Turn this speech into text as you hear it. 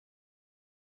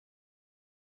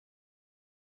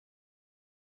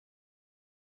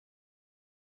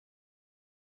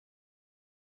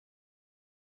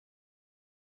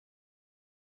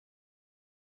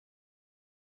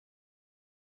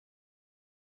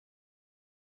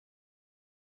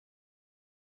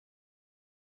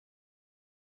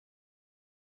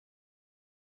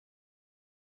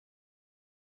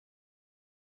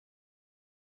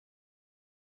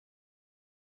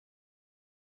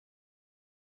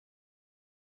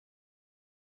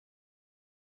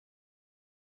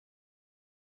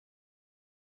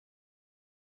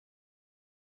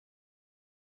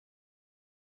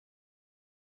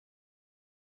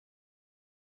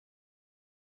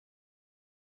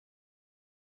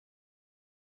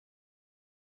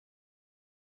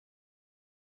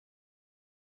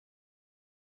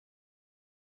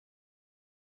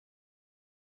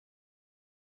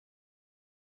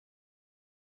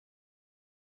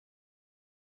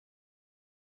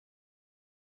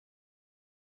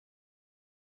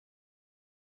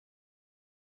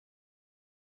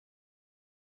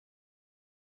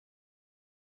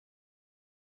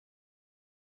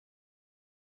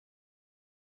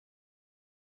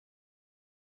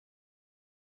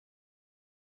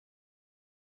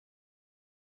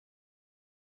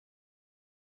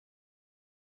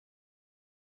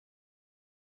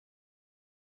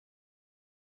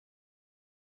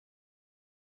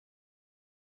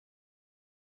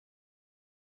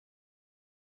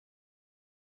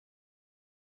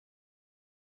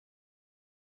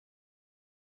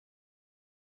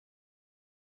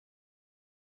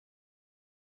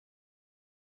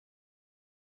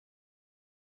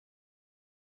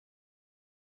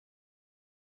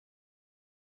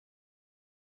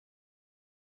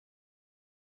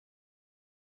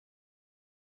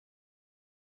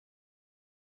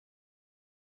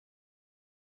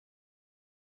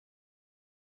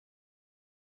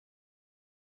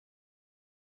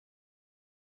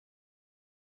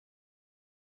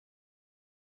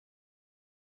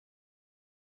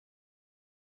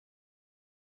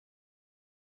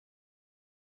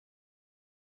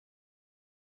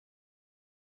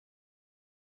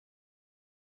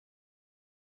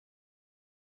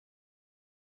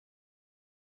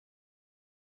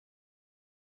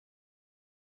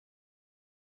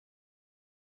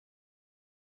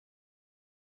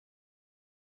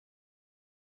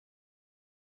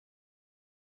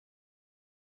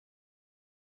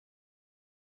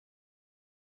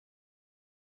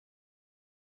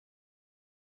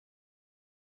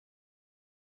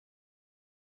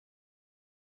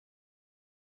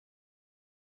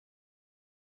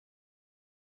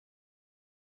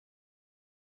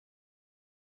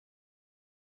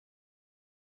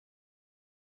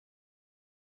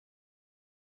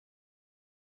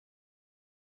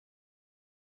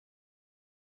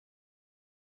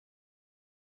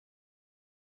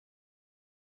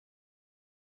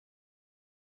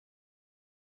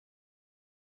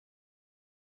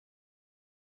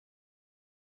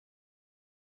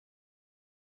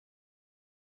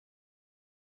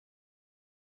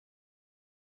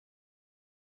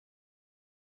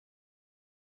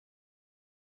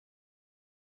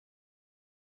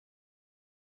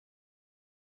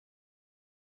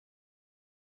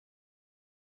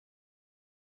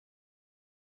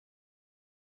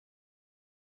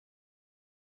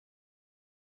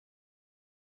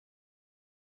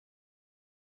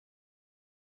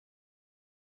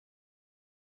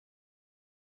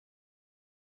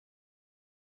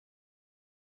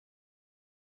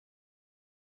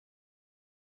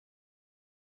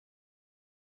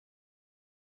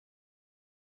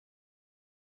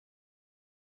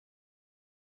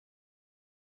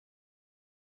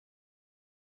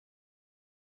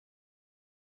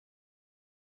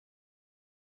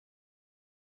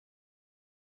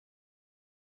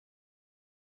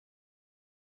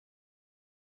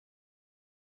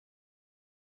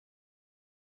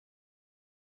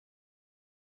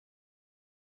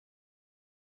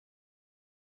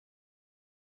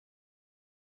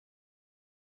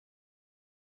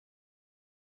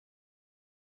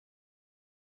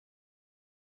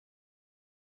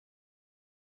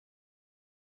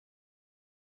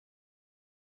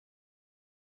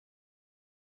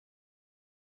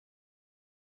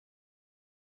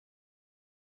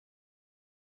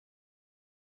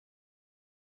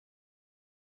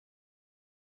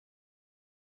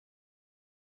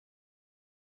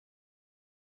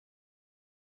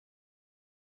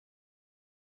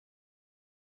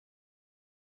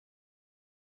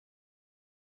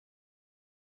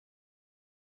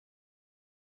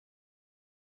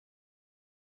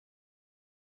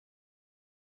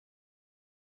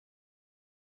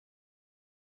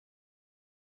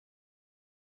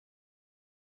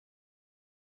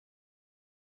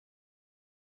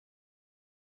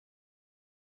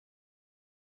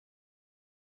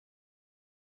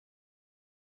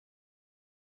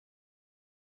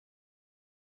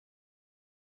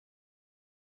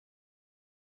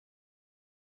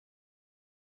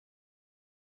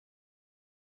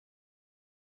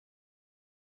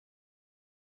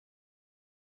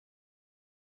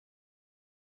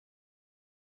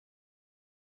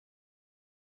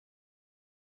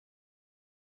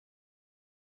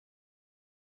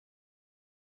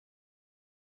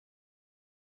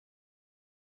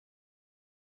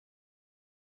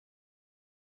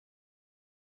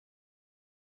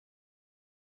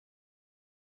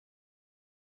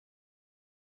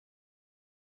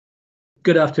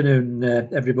Good afternoon,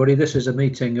 everybody. This is a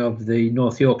meeting of the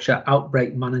North Yorkshire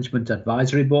Outbreak Management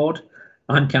Advisory Board.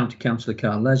 I'm County Councillor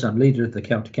Carl Les. I'm leader of the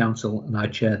County Council and I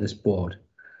chair this board.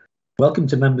 Welcome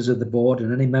to members of the board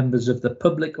and any members of the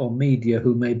public or media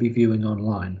who may be viewing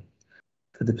online.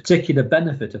 For the particular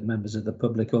benefit of members of the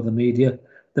public or the media,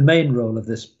 the main role of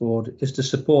this board is to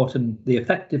support the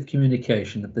effective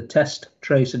communication of the Test,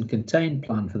 Trace and Contain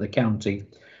plan for the county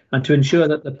and to ensure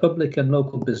that the public and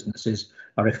local businesses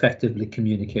are effectively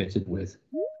communicated with.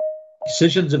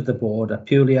 Decisions of the board are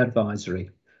purely advisory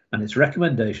and its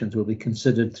recommendations will be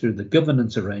considered through the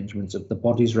governance arrangements of the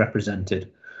bodies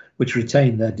represented, which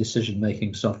retain their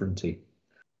decision-making sovereignty.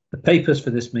 The papers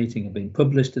for this meeting have been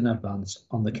published in advance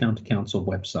on the County Council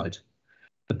website.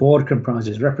 The board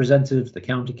comprises representatives of the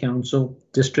County Council,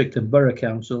 District and Borough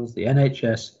Councils, the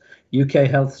NHS, UK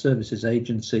Health Services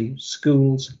Agency,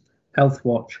 schools, Health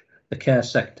Watch, the care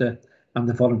sector and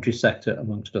the voluntary sector,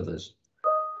 amongst others.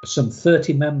 Some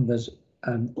 30 members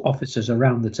and officers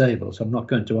around the table, so I'm not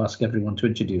going to ask everyone to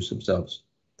introduce themselves.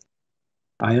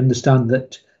 I understand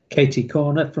that Katie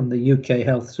Corner from the UK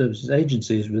Health Services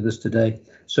Agency is with us today,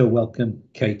 so welcome,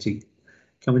 Katie.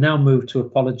 Can we now move to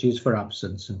apologies for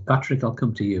absence? And Patrick, I'll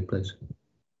come to you, please.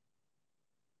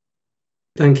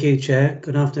 Thank you, Chair.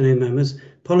 Good afternoon, members.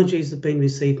 Apologies have been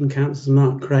received from Councillors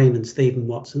Mark Crane and Stephen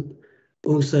Watson,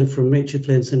 also from Richard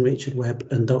Flinson, Richard Webb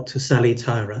and Dr. Sally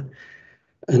Tyra,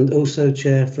 and also,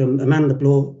 Chair, from Amanda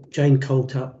Bloor, Jane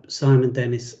Coltup, Simon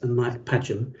Dennis and Mike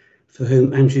Padgham, for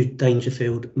whom Andrew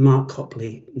Dangerfield, Mark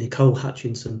Copley, Nicole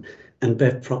Hutchinson and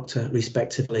Bev Proctor,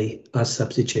 respectively, are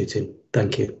substituting.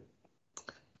 Thank you.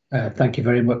 Thank you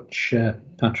very much,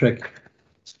 Patrick.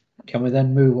 Can we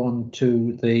then move on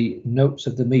to the notes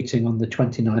of the meeting on the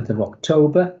 29th of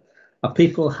October? Are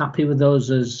people happy with those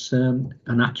as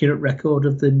an accurate record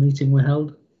of the meeting we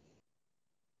held?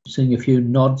 Seeing a few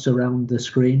nods around the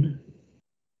screen.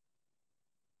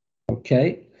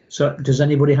 Okay, so does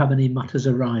anybody have any matters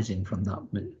arising from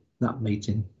that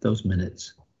meeting, those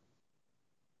minutes?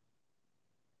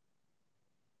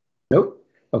 No.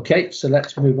 Okay, so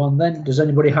let's move on then. Does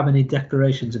anybody have any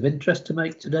declarations of interest to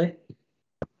make today?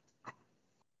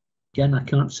 Again, I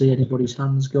can't see anybody's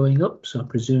hands going up, so I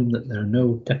presume that there are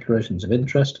no declarations of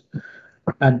interest.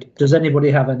 And does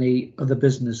anybody have any other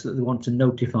business that they want to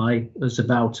notify us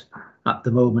about at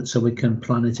the moment so we can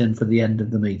plan it in for the end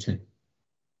of the meeting?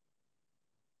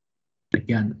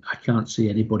 Again, I can't see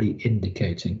anybody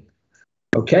indicating.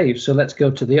 Okay, so let's go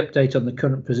to the update on the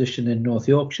current position in North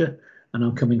Yorkshire. And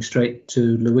I'm coming straight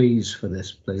to Louise for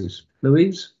this, please.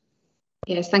 Louise?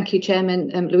 Yes, thank you,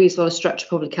 Chairman. Louise Wallace, Director of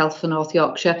Public Health for North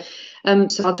Yorkshire.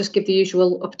 So I'll just give the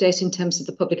usual update in terms of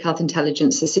the public health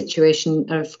intelligence, the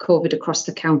situation of COVID across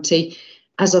the county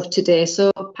as of today.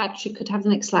 So, Pat, you could have the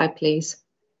next slide, please.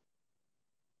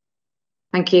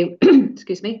 Thank you.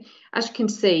 Excuse me. As you can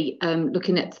see,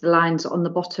 looking at the lines on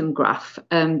the bottom graph,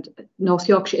 North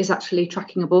Yorkshire is actually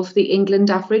tracking above the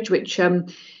England average, which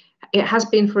it has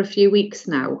been for a few weeks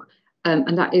now.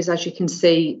 And that is, as you can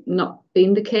see, not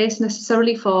been the case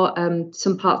necessarily for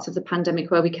some parts of the pandemic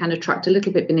where we kind of tracked a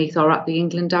little bit beneath or at the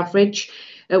England average.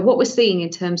 What we're seeing in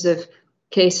terms of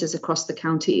cases across the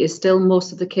county is still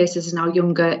most of the cases in our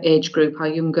younger age group, our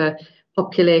younger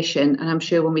population. And I'm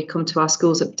sure when we come to our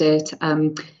schools update,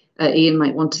 Ian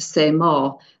might want to say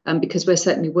more, because we're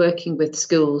certainly working with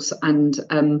schools and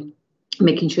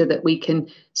making sure that we can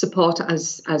support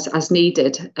as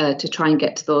needed to try and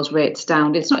get to those rates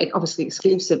down. It's not obviously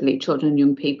exclusively children and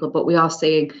young people, but we are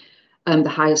seeing the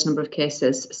highest number of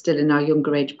cases still in our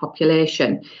younger age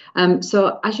population.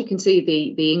 So as you can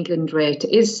see, the England rate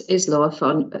is lower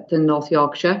than North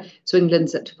Yorkshire. So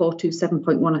England's at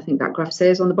 427.1, I think that graph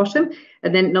says on the bottom,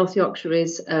 and then North Yorkshire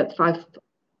is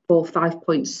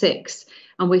 5.6.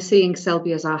 And we're seeing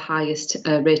Selby as our highest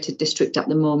rated district at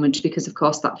the moment because, of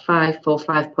course, that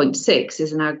 545.6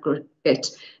 is an aggregate,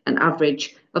 an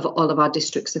average of all of our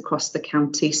districts across the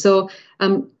county. So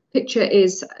picture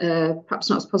is perhaps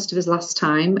not as positive as last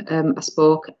time I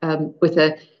spoke, with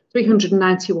a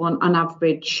 391 on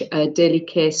average daily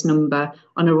case number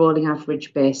on a rolling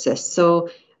average basis.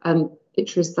 So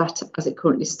picture is that as it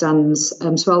currently stands.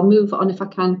 So I'll move on, if I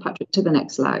can, Patrick, to the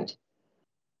next slide.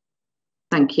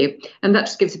 Thank you. And that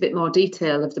just gives a bit more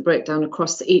detail of the breakdown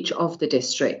across each of the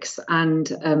districts. And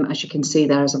as you can see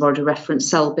there, as I've already referenced,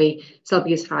 Selby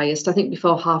is highest. I think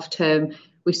before half term,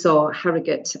 we saw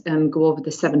Harrogate go over the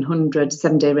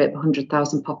 7-day rate per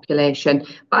 100,000 population.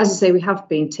 But as I say, we have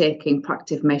been taking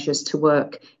proactive measures to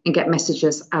work and get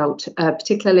messages out,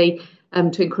 particularly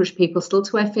to encourage people still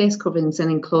to wear face coverings in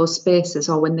enclosed spaces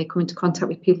or when they come into contact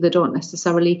with people they don't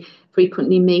necessarily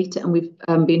frequently meet. And we've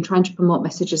been trying to promote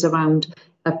messages around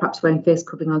perhaps wearing face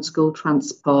covering on school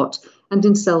transport, and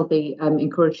in Selby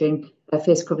encouraging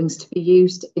face coverings to be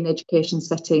used in education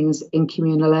settings in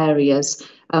communal areas.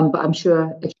 But I'm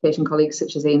sure education colleagues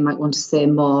such as Ian might want to say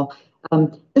more.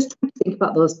 Just trying to think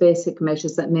about those basic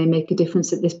measures that may make a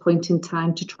difference at this point in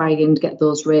time to try and get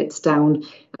those rates down.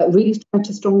 Really trying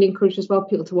to strongly encourage as well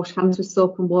people to wash hands with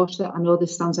soap and water. I know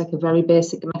this sounds like a very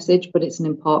basic message, but it's an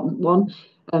important one.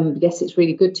 Yes, it's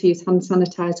really good to use hand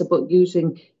sanitizer, but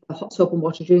using hot soap and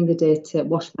water during the day to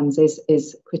wash hands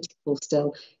is critical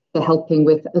still for helping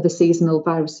with other seasonal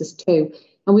viruses too.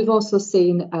 And we've also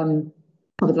seen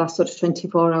over the last sort of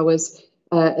 24 hours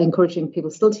encouraging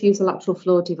people still to use the lateral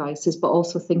flow devices, but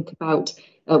also think about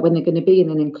when they're going to be in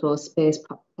an enclosed space,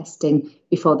 testing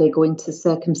before they go into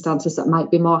circumstances that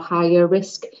might be more higher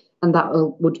risk. And that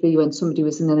would be when somebody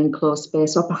was in an enclosed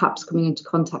space or perhaps coming into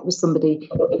contact with somebody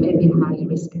who may be in higher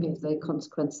risk of the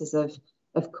consequences of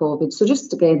COVID. So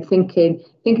just again,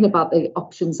 thinking about the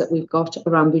options that we've got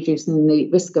around reducing the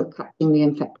risk of catching the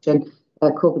infection,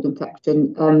 COVID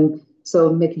infection. So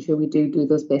making sure we do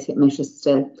those basic measures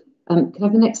still. Can I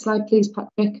have the next slide, please,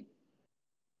 Patrick?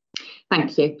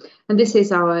 Thank you. And this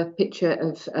is our picture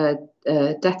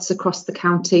of deaths across the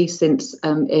county since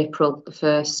April the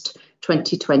 1st,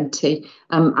 2020.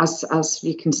 As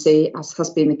you can see, as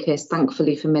has been the case,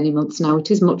 thankfully, for many months now, it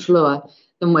is much lower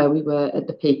than where we were at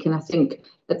the peak. And I think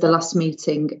at the last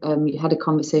meeting, you had a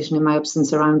conversation in my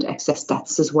absence around excess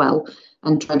deaths as well,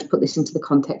 and trying to put this into the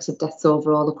context of deaths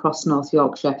overall across North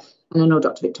Yorkshire. And I know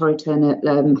Dr. Victoria Turner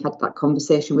had that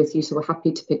conversation with you, so we're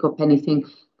happy to pick up anything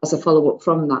as a follow-up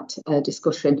from that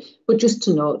discussion. But just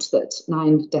to note that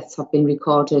 9 deaths have been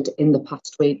recorded in the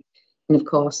past week. And of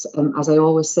course, as I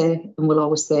always say, and will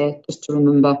always say, just to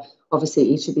remember, obviously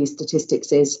each of these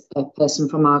statistics is a person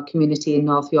from our community in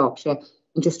North Yorkshire,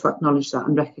 and just to acknowledge that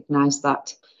and recognise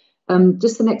that.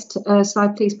 Just the next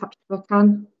slide, please, Patrick, if I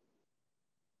can.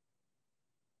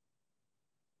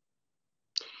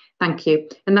 Thank you.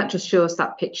 And that just shows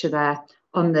that picture there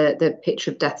on the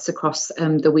picture of deaths across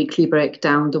the weekly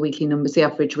breakdown, the weekly numbers, the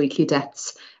average weekly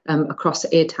deaths across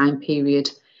a time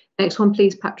period. Next one,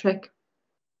 please, Patrick.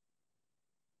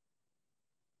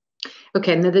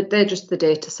 Okay, and they're just the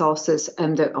data sources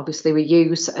that obviously we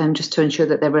use just to ensure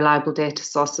that they're reliable data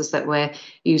sources that we're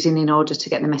using in order to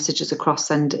get the messages across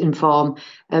and inform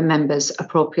members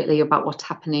appropriately about what's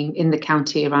happening in the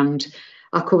county around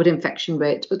our COVID infection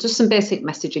rate. But just some basic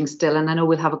messaging still, and I know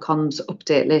we'll have a comms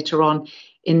update later on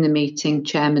in the meeting,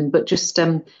 Chairman, but just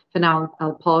for now,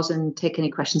 I'll pause and take any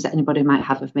questions that anybody might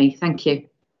have of me. Thank you.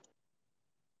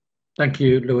 Thank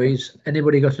you, Louise.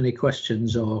 Anybody got any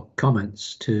questions or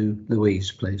comments to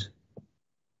Louise, please?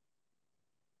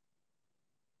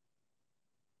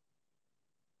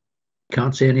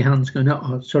 Can't see any hands going up.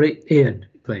 Oh, sorry, Ian,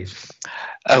 please.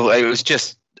 Oh, it was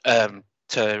just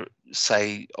to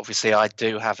say, obviously, I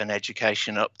do have an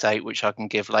education update, which I can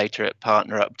give later at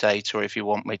partner update, or if you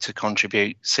want me to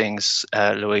contribute, seeing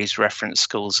Louise referenced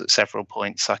schools at several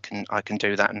points, I can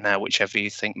do that now, whichever you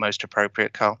think most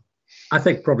appropriate, Carl. I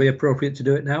think probably appropriate to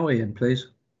do it now, Ian, please.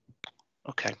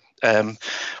 Okay.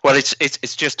 Well,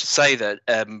 it's just to say that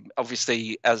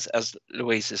obviously, as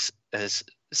Louise has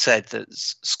said, that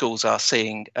schools are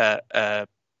seeing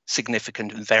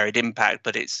significant and varied impact,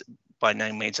 but it's by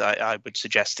no means, I would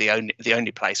suggest, the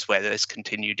only place where there's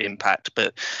continued impact,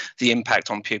 but the impact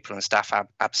on pupil and staff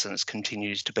absence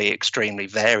continues to be extremely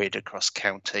varied across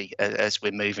county as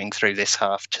we're moving through this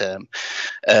half term.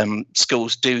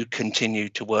 Schools do continue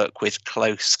to work with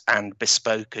close and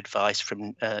bespoke advice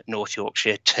from North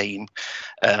Yorkshire team,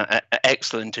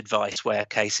 excellent advice where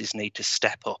cases need to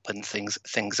step up and things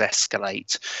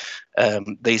escalate.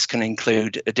 These can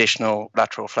include additional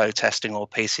lateral flow testing or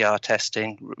PCR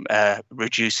testing,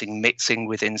 reducing mixing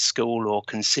within school, or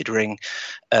considering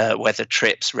whether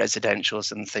trips,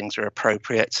 residentials and things are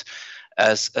appropriate.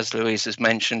 As Louise has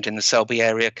mentioned, in the Selby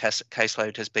area,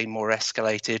 caseload has been more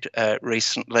escalated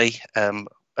recently,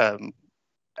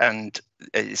 and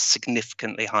is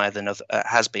significantly higher than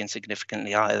has been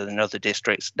significantly higher than other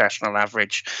districts' national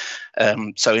average.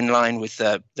 So in line with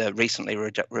the recently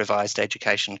revised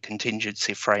education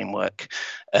contingency framework,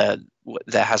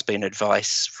 there has been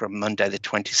advice from Monday the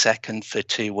 22nd for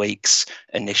 2 weeks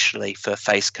initially for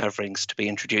face coverings to be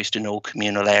introduced in all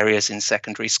communal areas in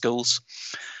secondary schools.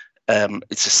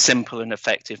 It's a simple and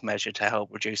effective measure to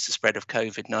help reduce the spread of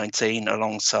COVID-19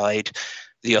 alongside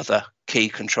the other key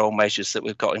control measures that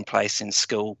we've got in place in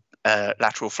school.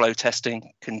 Lateral flow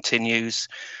testing continues,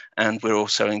 and we're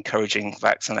also encouraging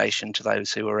vaccination to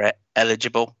those who are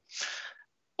eligible.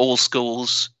 All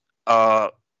schools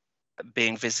are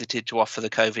being visited to offer the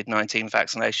COVID-19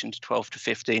 vaccination to 12 to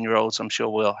 15-year-olds. I'm sure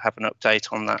we'll have an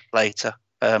update on that later.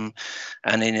 And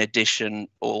in addition,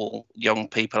 all young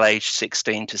people aged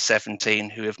 16 to 17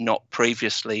 who have not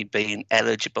previously been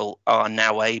eligible are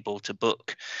now able to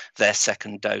book their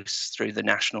second dose through the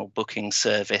National Booking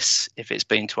Service if it's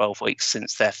been 12 weeks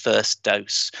since their first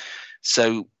dose.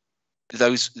 So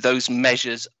those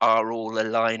measures are all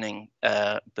aligning,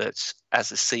 but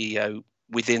as a CEO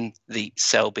within the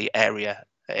Selby area,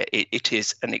 it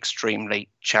is an extremely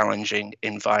challenging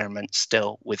environment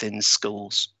still within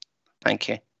schools. Thank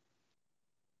you.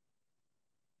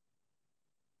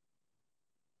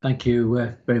 Thank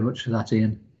you very much for that,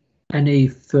 Ian. Any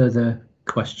further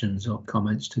questions or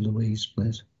comments to Louise,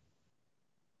 please?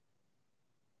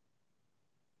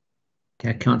 Okay,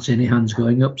 I can't see any hands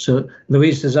going up. So,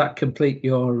 Louise, does that complete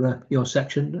your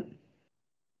section?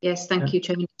 Yes, thank you,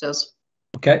 Chairman. It does.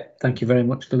 Okay, thank you very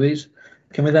much, Louise.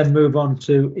 Can we then move on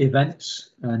to events?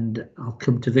 And I'll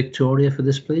come to Victoria for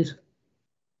this, please.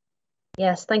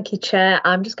 Yes, thank you, Chair.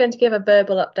 I'm just going to give a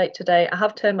verbal update today. I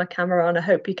have turned my camera on. I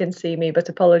hope you can see me, but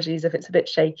apologies if it's a bit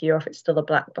shaky or if it's still a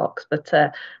black box. But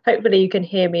hopefully you can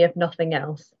hear me if nothing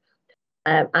else.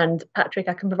 And Patrick,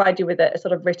 I can provide you with a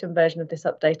sort of written version of this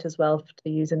update as well to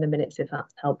use in the minutes if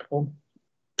that's helpful.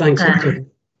 Thanks.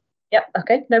 Yep,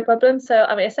 okay, no problem. So,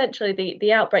 I mean, essentially,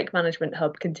 the Outbreak Management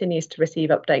Hub continues to receive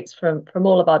updates from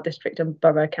all of our district and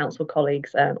borough council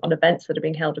colleagues on events that are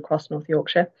being held across North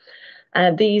Yorkshire.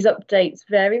 These updates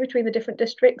vary between the different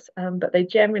districts, but they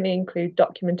generally include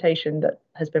documentation that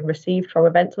has been received from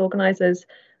events organisers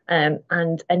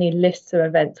and any lists of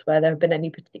events where there have been any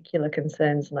particular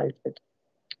concerns noted.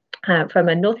 From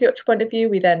a North Yorkshire point of view,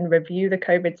 we then review the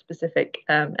COVID-specific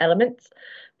elements,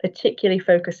 particularly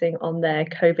focusing on their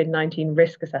COVID-19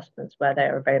 risk assessments where they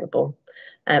are available.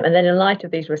 And then in light of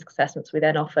these risk assessments, we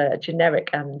then offer a generic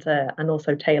and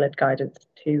also tailored guidance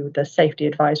to the safety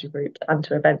advisory group and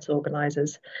to events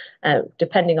organisers,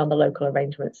 depending on the local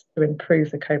arrangements to improve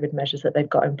the COVID measures that they've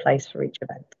got in place for each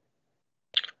event.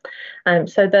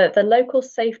 So the local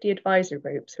safety advisory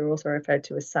groups, who are also referred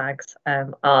to as SAGs,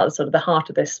 are sort of the heart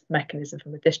of this mechanism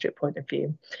from a district point of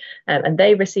view. And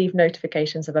they receive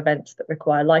notifications of events that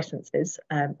require licences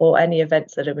or any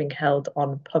events that are being held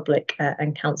on public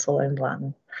and council-owned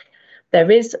land.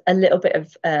 There is a little bit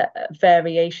of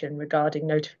variation regarding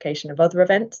notification of other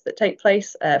events that take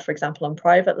place, for example, on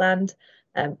private land,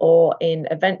 or in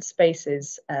event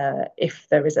spaces if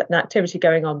there is an activity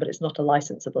going on, but it's not a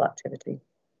licensable activity.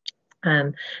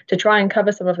 To try and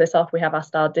cover some of this off, we have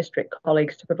asked our district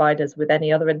colleagues to provide us with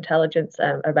any other intelligence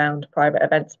around private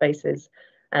event spaces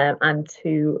and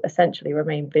to essentially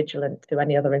remain vigilant to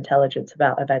any other intelligence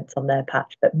about events on their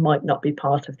patch that might not be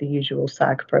part of the usual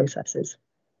SAG processes.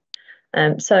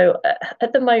 So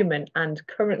at the moment, and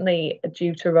currently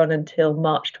due to run until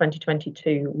March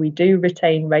 2022, we do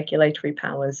retain regulatory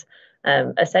powers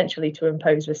essentially to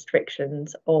impose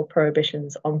restrictions or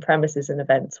prohibitions on premises and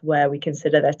events where we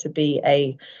consider there to be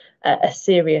a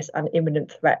serious and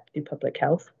imminent threat to public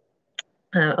health.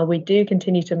 And we do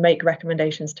continue to make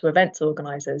recommendations to events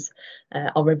organisers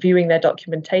on reviewing their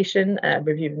documentation,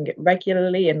 reviewing it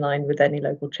regularly in line with any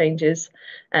local changes.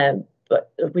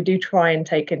 But we do try and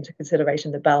take into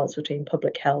consideration the balance between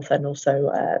public health and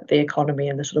also the economy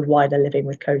and the sort of wider living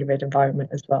with COVID environment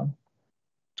as well.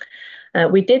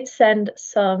 We did send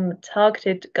some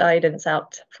targeted guidance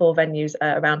out for venues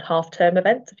around half-term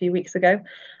events a few weeks ago,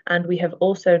 and we have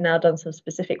also now done some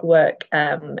specific work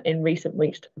in recent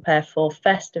weeks to prepare for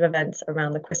festive events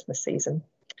around the Christmas season.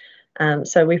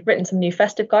 So we've written some new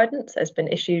festive guidance that has been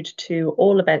issued to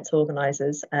all events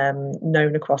organisers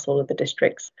known across all of the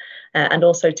districts, and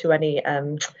also to any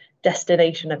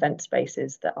destination event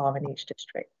spaces that are in each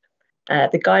district.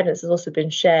 The guidance has also been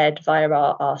shared via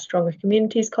our Stronger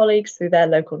Communities colleagues through their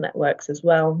local networks as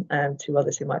well, to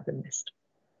others who might have been missed.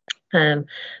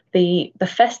 The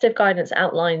festive guidance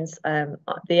outlines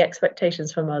the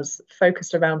expectations from us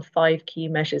focused around 5 key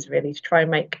measures really to try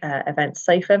and make events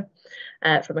safer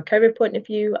from a COVID point of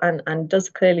view, and does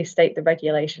clearly state the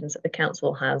regulations that the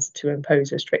council has to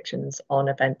impose restrictions on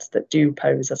events that do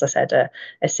pose, as I said,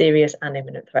 a serious and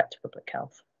imminent threat to public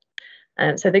health.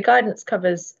 So the guidance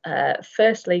covers,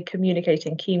 firstly,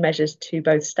 communicating key measures to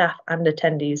both staff and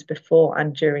attendees before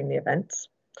and during the events.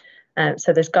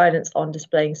 So there's guidance on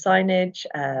displaying signage,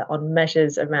 on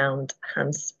measures around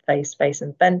hands, face, space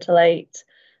and ventilate,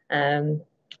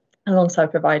 alongside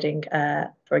providing,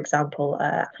 for example,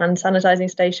 hand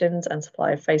sanitising stations and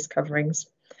supply of face coverings.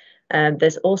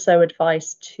 There's also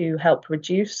advice to help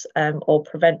reduce or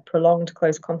prevent prolonged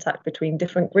close contact between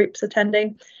different groups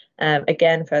attending.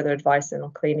 Again, further advice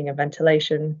on cleaning and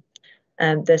ventilation.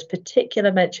 There's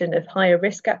particular mention of higher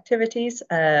risk activities,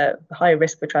 higher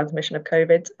risk for transmission of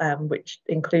COVID, which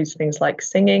includes things like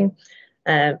singing.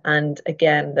 And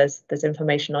again, there's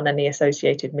information on any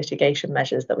associated mitigation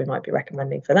measures that we might be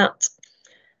recommending for that.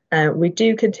 We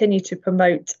do continue to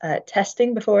promote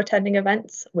testing before attending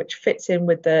events, which fits in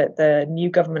with the new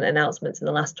government announcements in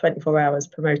the last 24 hours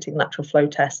promoting lateral flow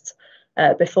tests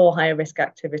before higher risk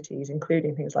activities,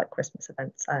 including things like Christmas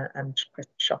events and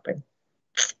Christmas shopping.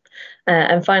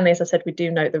 And finally, as I said, we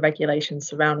do note the regulations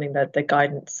surrounding the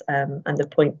guidance and the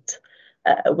point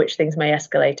at which things may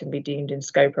escalate and be deemed in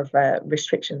scope of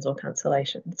restrictions or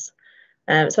cancellations.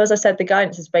 So as I said, the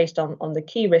guidance is based on the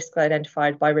key risks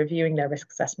identified by reviewing their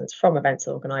risk assessments from events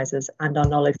organisers and our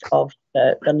knowledge of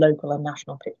the local and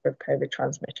national picture of COVID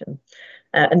transmission.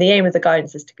 And the aim of the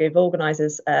guidance is to give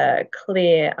organisers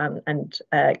clear and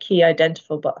key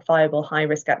identifiable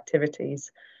high-risk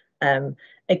activities,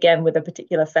 again, with a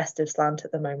particular festive slant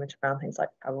at the moment around things like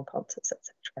travel, concerts,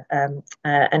 etc.,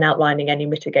 and outlining any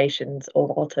mitigations or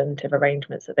alternative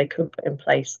arrangements that they could put in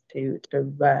place to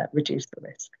reduce the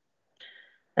risk.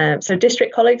 So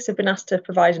district colleagues have been asked to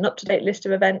provide an up-to-date list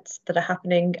of events that are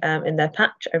happening in their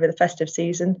patch over the festive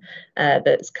season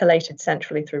that's collated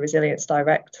centrally through Resilience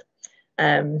Direct.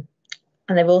 And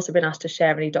they've also been asked to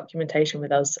share any documentation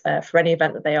with us for any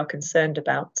event that they are concerned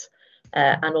about,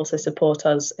 and also support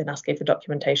us in asking for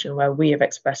documentation where we have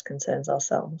expressed concerns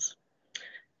ourselves.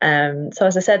 So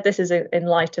as I said, this is in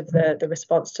light of the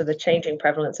response to the changing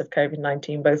prevalence of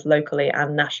COVID-19, both locally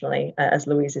and nationally, as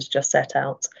Louise has just set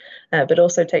out, but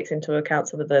also takes into account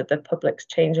some of the public's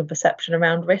change in perception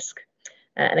around risk.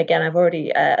 And again, I've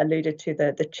already alluded to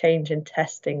the change in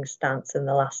testing stance in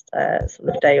the last sort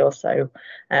of day or so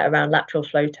around lateral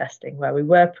flow testing, where we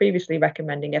were previously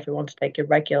recommending everyone to take a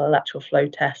regular lateral flow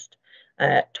test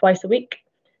twice a week.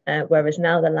 Whereas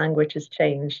now the language has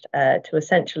changed to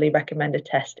essentially recommend a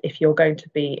test if you're going to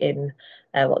be in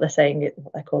what they're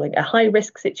calling a high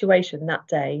risk situation that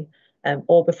day,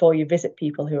 or before you visit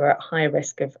people who are at high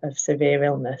risk of severe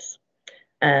illness.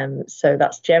 So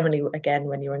that's generally, again,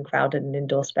 when you're in crowded and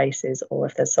indoor spaces, or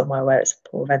if there's somewhere where it's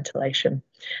poor ventilation.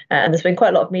 And there's been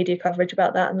quite a lot of media coverage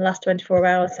about that in the last 24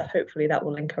 hours. So hopefully that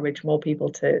will encourage more people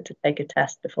to take a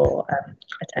test before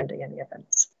attending any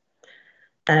events.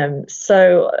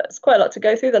 So it's quite a lot to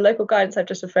go through. The local guidance I've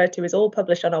just referred to is all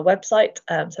published on our website,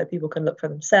 so people can look for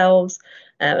themselves,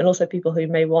 and also people who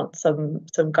may want some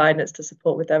guidance to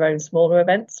support with their own smaller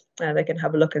events, they can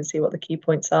have a look and see what the key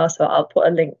points are. So I'll put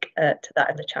a link to that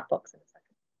in the chat box in a second.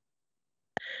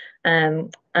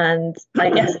 And I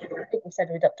guess I think we said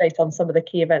we'd update on some of the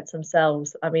key events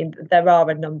themselves. I mean, there are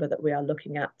a number that we are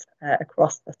looking at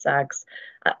across the SAGs.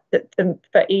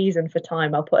 For ease and for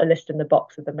time, I'll put a list in the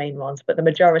box of the main ones, but the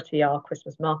majority are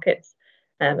Christmas markets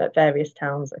at various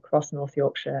towns across North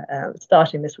Yorkshire,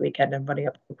 starting this weekend and running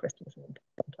up to Christmas in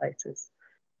some places.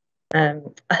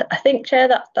 I think, Chair,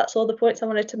 that's all the points I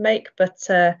wanted to make, but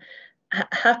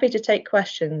happy to take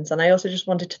questions. And I also just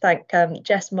wanted to thank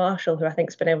Jess Marshall, who I think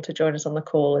has been able to join us on the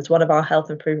call as one of our health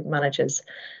improvement managers,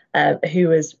 who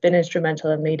has been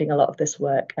instrumental in leading a lot of this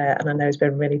work, and I know has been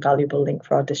a really valuable link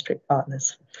for our district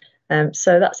partners.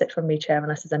 So that's it from me, Chair,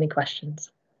 unless there's any questions.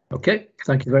 Okay,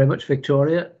 thank you very much,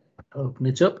 Victoria. Open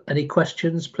it up. Any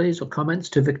questions, please, or comments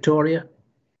to Victoria?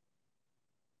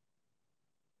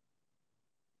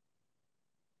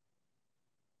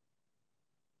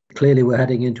 Clearly, we're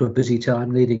heading into a busy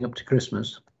time leading up to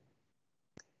Christmas.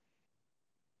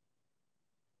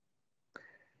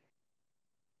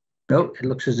 No, it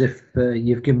looks as if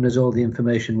you've given us all the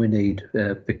information we need,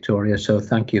 Victoria, so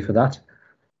thank you for that.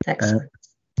 Excellent.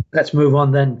 Let's move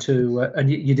on then to, and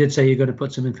you did say you're going to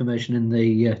put some information in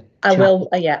the I chat. will,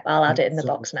 yeah, I'll add it in the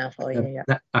box now for you.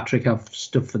 Yeah. Patrick, have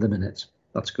stuff for the minutes.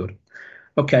 That's good.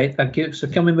 Okay, thank you. So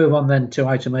can we move on then to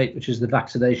item 8, which is the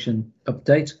vaccination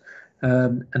update?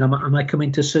 And am I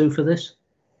coming to Sue for this?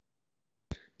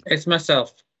 It's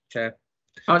myself, Chair.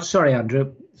 Oh, sorry,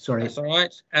 Andrew. Sorry. That's all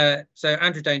right. So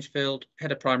Andrew Dangerfield,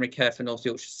 Head of Primary Care for North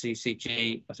Yorkshire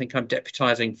CCG. I think I'm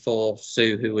deputising for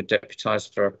Sue, who would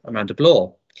deputise for Amanda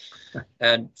Blore.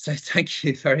 So thank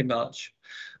you very much.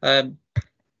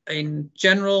 In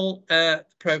general, the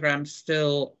programme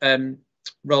still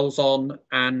rolls on,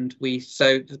 and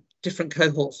so the different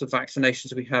cohorts of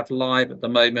vaccinations we have live at the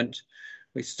moment.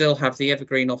 We still have the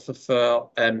evergreen offer for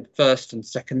first and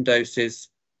second doses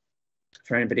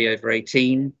for anybody over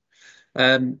 18.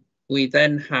 We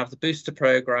then have the booster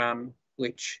programme,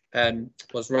 which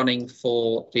was running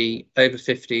for the over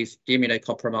 50s, the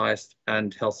immunocompromised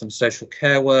and health and social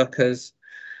care workers.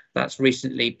 That's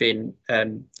recently been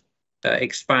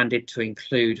expanded to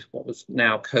include what was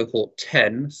now cohort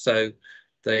 10, so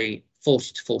the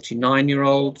 40 to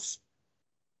 49-year-olds.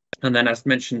 And then, as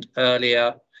mentioned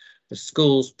earlier, the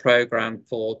schools programme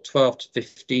for 12 to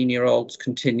 15-year-olds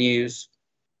continues.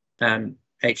 The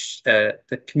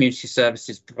community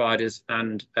services providers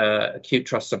and acute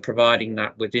trusts are providing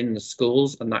that within the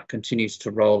schools, and that continues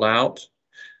to roll out.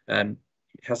 It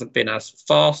hasn't been as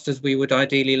fast as we would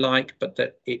ideally like, but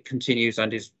that it continues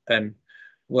and is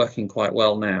working quite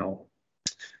well now.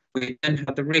 We then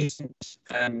had the recent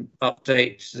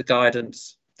update to the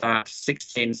guidance that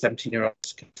 16 and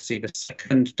 17-year-olds can receive a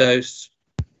second dose.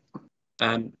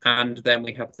 And then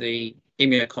we have the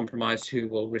immunocompromised who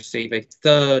will receive a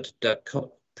third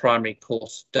primary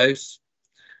course dose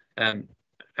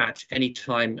at any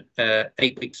time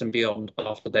 8 weeks and beyond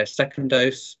after their second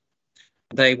dose.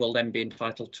 They will then be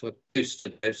entitled to a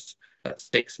booster dose at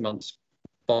 6 months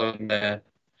following their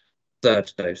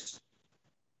third dose.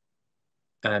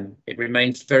 It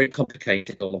remains very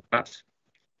complicated, all of that,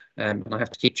 and I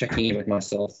have to keep checking in with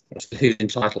myself as to who's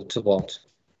entitled to what.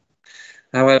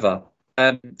 However,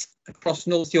 across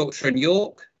North Yorkshire and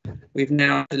York, we've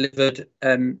now delivered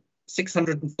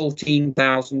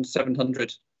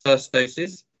 614,700 first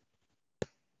doses,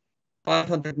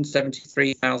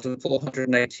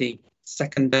 573,480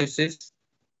 second doses,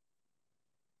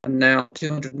 and now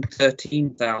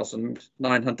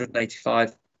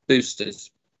 213,985 boosters.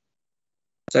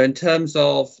 So in terms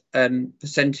of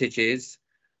percentages,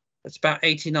 it's about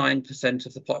 89%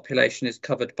 of the population is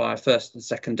covered by a first and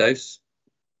second dose,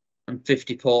 and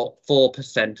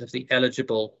 54% of the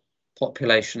eligible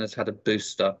population has had a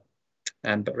booster.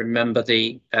 But remember,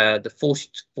 the 40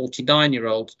 to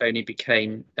 49-year-olds only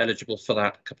became eligible for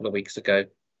that a couple of weeks ago.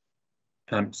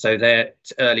 So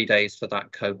it's early days for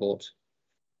that cohort.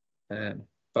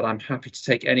 But I'm happy to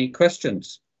take any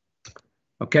questions.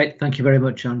 Okay, thank you very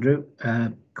much, Andrew.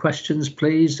 Questions,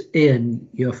 please. Ian,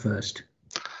 you're first.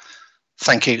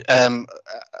 Thank you. I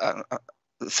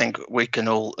think we can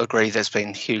all agree there's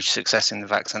been huge success in the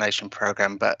vaccination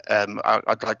programme, but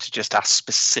I'd like to just ask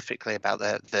specifically about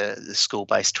the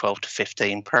school-based 12 to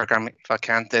 15 programme, if I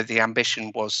can. The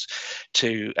ambition was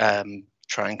to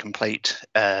try and complete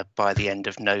by the end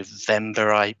of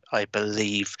November, I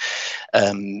believe.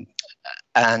 And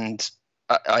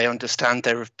I understand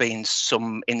there have been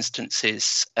some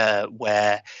instances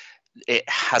where it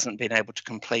hasn't been able to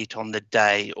complete on the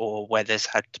day, or where there's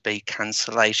had to be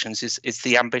cancellations. Is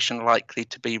the ambition likely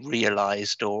to be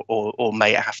realised, or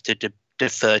may it have to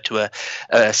defer to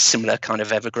a similar kind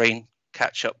of evergreen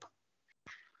catch-up?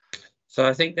 So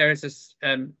I think there is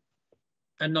a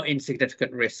not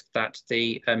insignificant risk that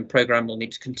the programme will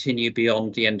need to continue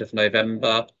beyond the end of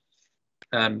November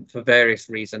for various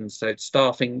reasons. So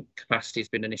staffing capacity has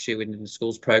been an issue within the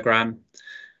schools programme.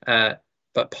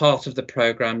 But part of the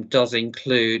programme does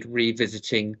include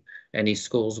revisiting any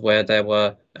schools where there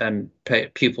were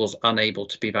pupils unable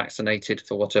to be vaccinated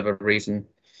for whatever reason,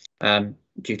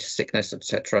 due to sickness,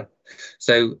 etc.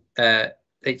 So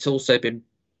it's also been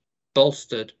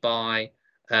bolstered by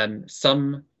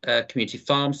some community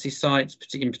pharmacy sites,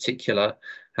 in particular,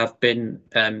 have been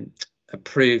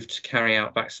approved to carry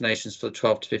out vaccinations for the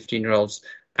 12 to 15-year-olds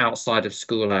outside of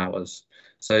school hours.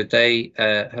 So they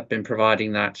have been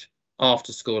providing that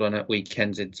after school and at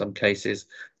weekends in some cases,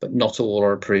 but not all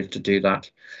are approved to do that.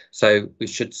 So we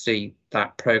should see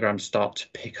that programme start to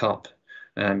pick up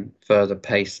further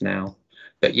pace now.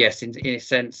 But yes, in a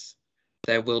sense,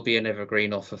 there will be an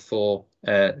evergreen offer for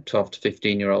 12 to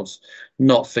 15-year-olds,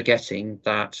 not forgetting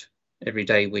that every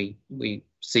day we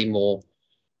see more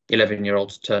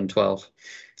 11-year-olds turn 12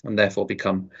 and therefore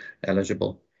become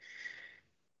eligible.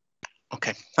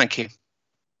 Okay, thank you.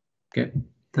 Okay,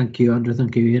 thank you, Andrew.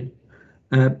 Thank you, Ian.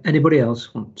 Anybody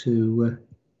else want to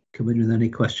come in with any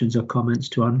questions or comments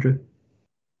to Andrew?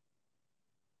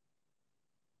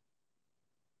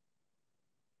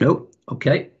 No?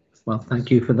 Okay. Well,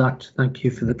 thank you for that. Thank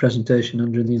you for the presentation,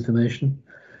 Andrew, and the information.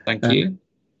 Thank you.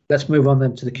 Let's move on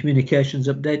then to the communications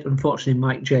update. Unfortunately,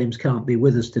 Mike James can't be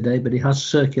with us today, but he has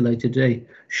circulated a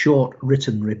short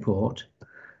written report.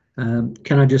 Can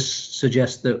I just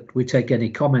suggest that we take any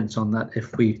comments on that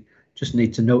if we just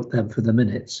need to note them for the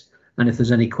minutes? And if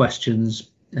there's any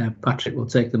questions, Patrick will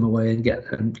take them away and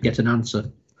get an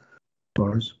answer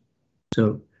for us.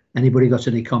 So anybody got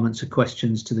any comments or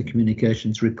questions to the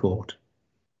communications report?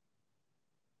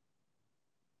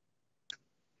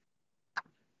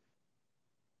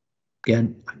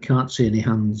 Again, I can't see any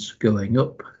hands going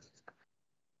up.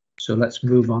 So let's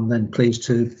move on then, please,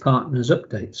 to partners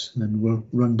updates, and we'll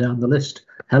run down the list.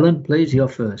 Helen, please, you're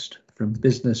first from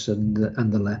business and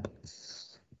the LEP.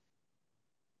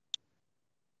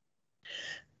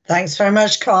 Thanks very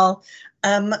much, Carl.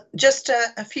 Just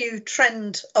a few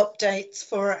trend updates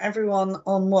for everyone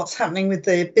on what's happening with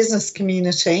the business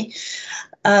community.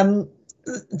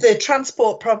 The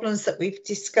transport problems that we've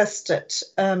discussed at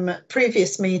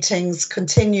previous meetings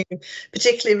continue,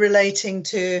 particularly relating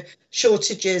to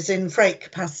shortages in freight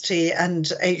capacity and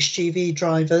HGV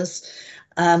drivers,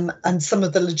 and some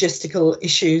of the logistical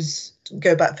issues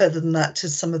go back further than that to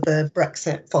some of the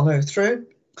Brexit follow through.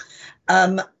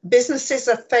 Businesses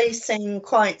are facing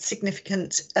quite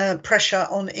significant pressure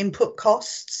on input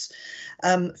costs.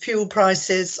 Fuel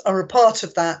prices are a part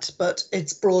of that, but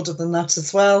it's broader than that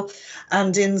as well.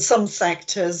 And in some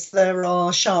sectors, there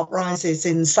are sharp rises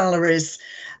in salaries,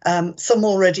 some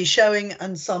already showing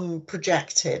and some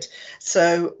projected.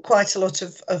 So quite a lot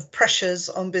of pressures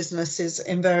on businesses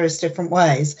in various different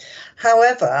ways.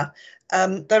 However,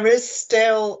 there is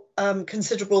still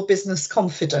considerable business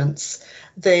confidence.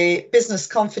 The business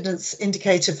confidence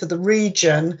indicator for the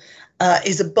region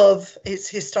is above its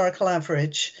historical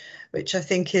average, which I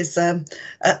think is a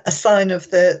sign of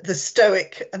the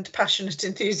stoic and passionate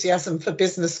enthusiasm for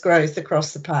business growth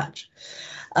across the patch.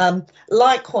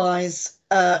 Likewise,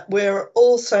 we're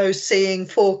also seeing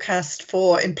forecast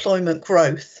for employment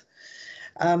growth.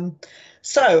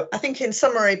 So I think in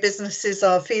summary, businesses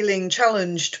are feeling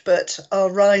challenged, but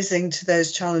are rising to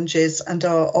those challenges and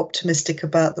are optimistic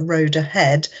about the road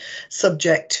ahead,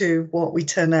 subject to what we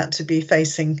turn out to be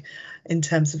facing in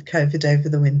terms of COVID over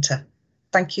the winter.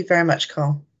 Thank you very much,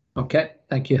 Carl. Okay,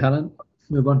 thank you, Helen.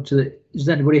 Move on to is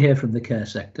there anybody here from the care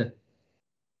sector?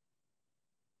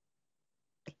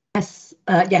 Yes,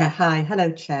 yeah, hi.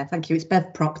 Hello, Chair. Thank you. It's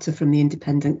Bev Proctor from the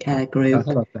Independent Care Group.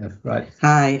 Hello, Bev. Right.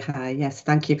 Hi. Yes,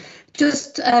 thank you.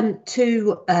 Just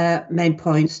two main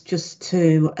points just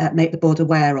to make the board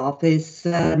aware of is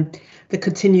the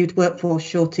continued workforce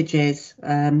shortages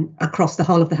across the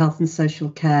whole of the health and social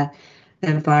care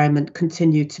environment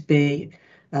continue to be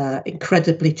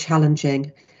incredibly challenging,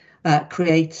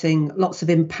 creating lots of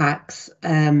impacts.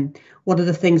 One of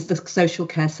the things the social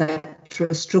care sector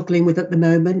are struggling with at the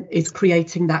moment is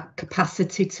creating that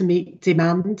capacity to meet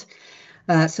demand.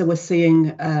 So we're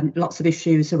seeing lots of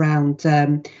issues around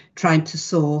trying to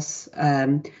source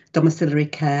domiciliary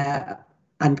care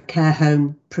and care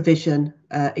home provision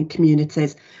in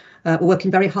communities. We're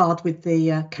working very hard with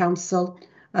the council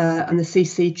and the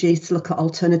CCG to look at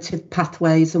alternative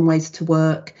pathways and ways to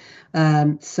work.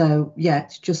 So yeah,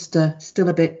 it's just still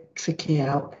a bit tricky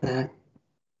out there.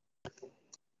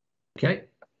 Okay,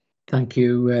 thank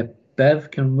you,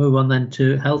 Bev. Can we move on then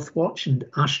to Health Watch and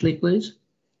Ashley, please?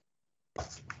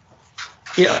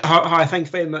 Yeah, hi, thanks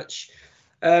very much.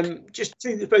 Just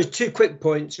two quick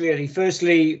points really.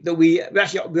 Firstly, that we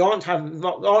aren't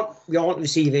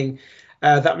receiving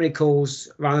that many calls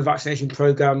around the vaccination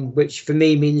programme, which for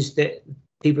me means that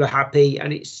people are happy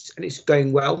and it's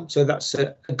going well. So that's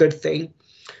a good thing.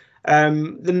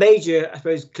 The major, I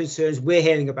suppose, concerns we're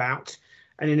hearing about,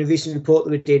 and in a recent report that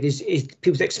we did, is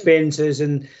people's experiences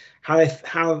and how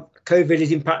COVID is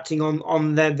impacting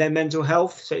on their mental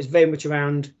health. So it's very much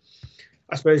around,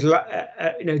 I suppose,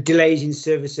 delays in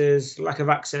services, lack of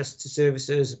access to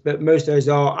services, but most of those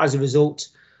are as a result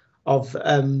of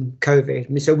COVID. I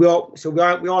mean, so we are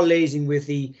liaising with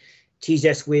the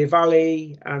TZS Weir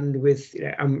Valley and with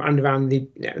and around the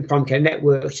primary care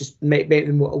networks, just make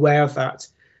them more aware of that.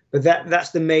 But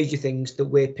that's the major things that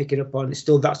we're picking up on. It's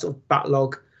still that sort of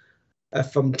backlog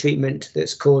from treatment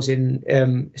that's causing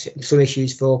some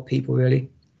issues for people, really.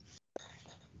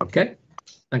 Okay,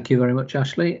 thank you very much,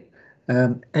 Ashley.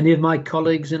 Any of my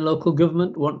colleagues in local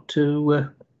government want to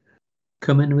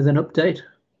come in with an update?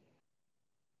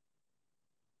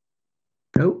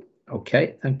 No?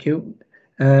 Okay, thank you.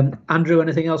 Andrew,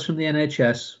 anything else from the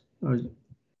NHS?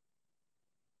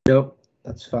 No,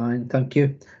 that's fine, thank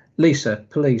you. Lisa,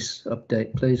 police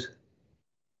update, please.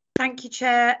 Thank you,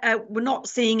 Chair. We're not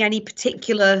seeing any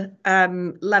particular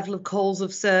level of calls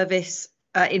of service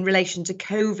in relation to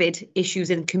COVID issues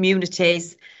in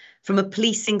communities. From a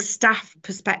policing staff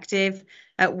perspective,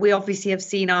 we obviously have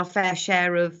seen our fair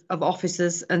share of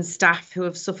officers and staff who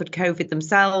have suffered COVID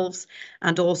themselves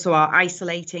and also are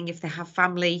isolating if they have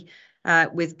family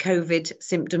with COVID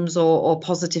symptoms or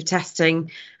positive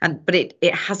testing, but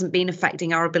it hasn't been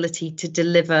affecting our ability to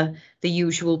deliver the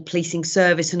usual policing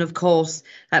service. And of course,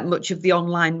 much of the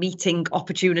online meeting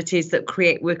opportunities that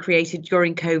were created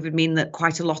during COVID mean that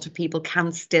quite a lot of people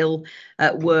can still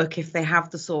work if they have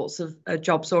the sorts of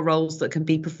jobs or roles that can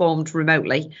be performed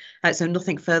remotely. So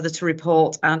nothing further to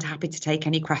report, and happy to take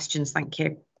any questions. Thank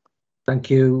you. Thank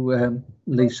you,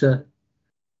 Lisa.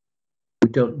 We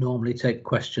don't normally take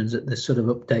questions at this sort of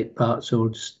update part,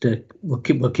 so we'll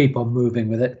keep on moving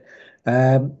with it.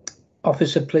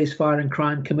 Office of Police, Fire and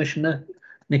Crime Commissioner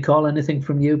Nicole, anything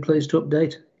from you, please, to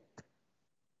update?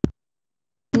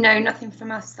 No, nothing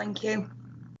from us, thank you.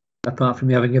 Apart from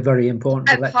you having a very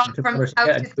important election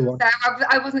to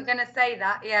I wasn't going to say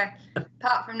that, yeah.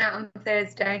 Apart from that, on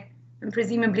Thursday, and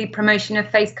presumably promotion of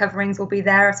face coverings will be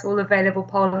there at all available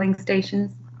polling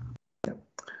stations.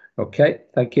 Okay,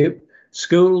 thank you.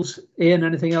 Schools, Ian,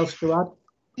 anything else to add?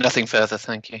 Nothing further,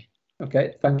 thank you.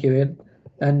 Okay, thank you, Ian.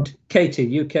 And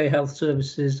Katie, UK Health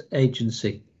Services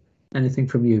Agency, anything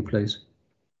from you, please?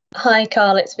 Hi,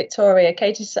 Carl, it's Victoria.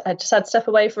 Katie just had to step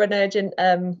away for an urgent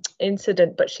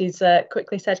incident, but she's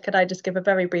quickly said, could I just give a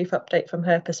very brief update from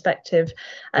her perspective?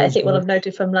 I think we'll have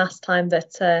noted from last time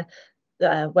that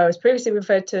whereas previously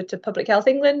referred to Public Health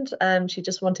England, she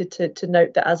just wanted to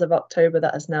note that as of October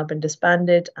that has now been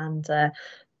disbanded, and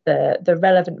the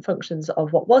relevant functions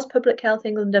of what was Public Health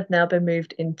England have now been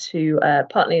moved into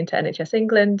partly into NHS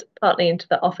England, partly into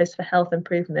the Office for Health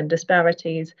Improvement and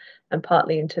Disparities, and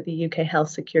partly into the UK Health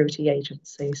Security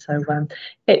Agency. So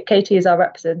Katie is our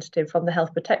representative from the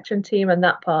Health Protection Team, and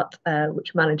that part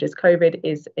which manages COVID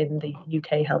is in the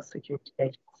UK Health Security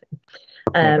Agency.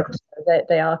 So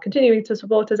they are continuing to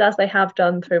support us as they have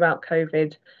done throughout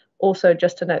COVID. Also,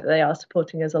 just to note that they are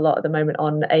supporting us a lot at the moment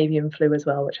on avian flu as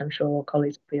well, which I'm sure all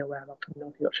colleagues will be aware of from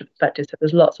North Yorkshire perspective. So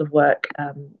there's lots of work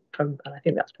and I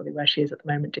think that's probably where she is at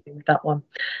the moment, dealing with that one,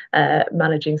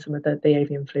 managing some of the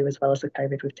avian flu as well as the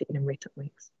COVID we've seen in recent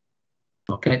weeks.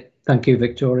 Okay, thank you,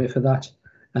 Victoria, for that.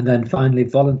 And then finally,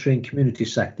 voluntary and community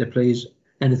sector, please.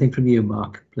 Anything from you,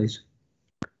 Mark, please?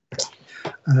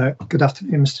 Good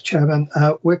afternoon, Mr. Chairman.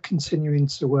 We're continuing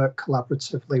to work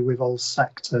collaboratively with all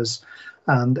sectors,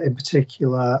 and in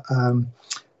particular,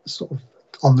 sort of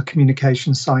on the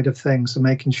communication side of things, and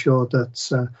making sure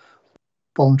that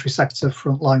voluntary sector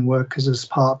frontline workers as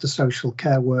part of the social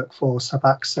care workforce have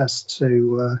access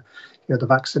to the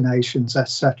vaccinations,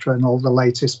 etc., and all the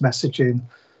latest messaging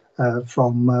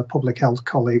from public health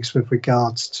colleagues with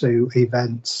regards to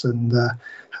events and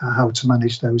how to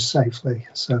manage those safely.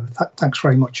 So thanks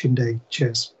very much indeed.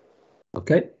 Cheers.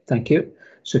 Okay, thank you.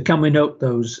 So can we note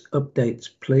those updates,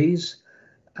 please?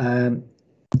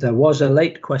 There was a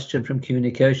late question from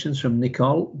communications from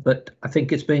Nicole, but I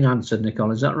think it's been answered,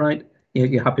 Nicole. Is that right?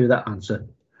 You're happy with that answer?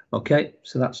 Okay,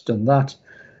 so that's done that.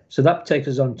 So that takes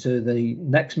us on to the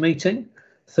next meeting,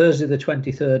 Thursday, the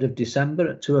 23rd of December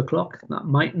at 2 o'clock. That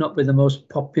might not be the most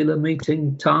popular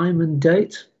meeting time and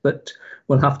date, but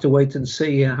we'll have to wait and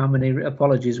see how many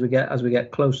apologies we get as we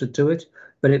get closer to it.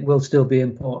 But it will still be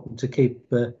important to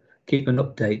keep an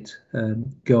update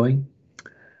going.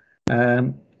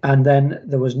 And then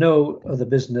there was no other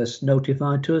business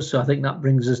notified to us, so I think that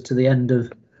brings us to the end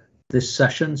of this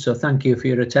session. So thank you for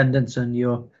your attendance and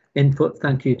your input.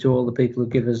 Thank you to all the people who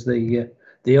give us the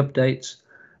updates.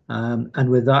 And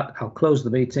with that, I'll close the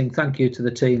meeting. Thank you to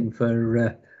the team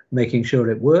for making sure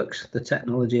it works, the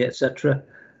technology, etc.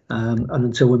 And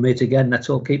until we meet again, let's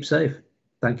all keep safe.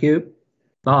 Thank you.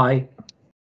 Bye.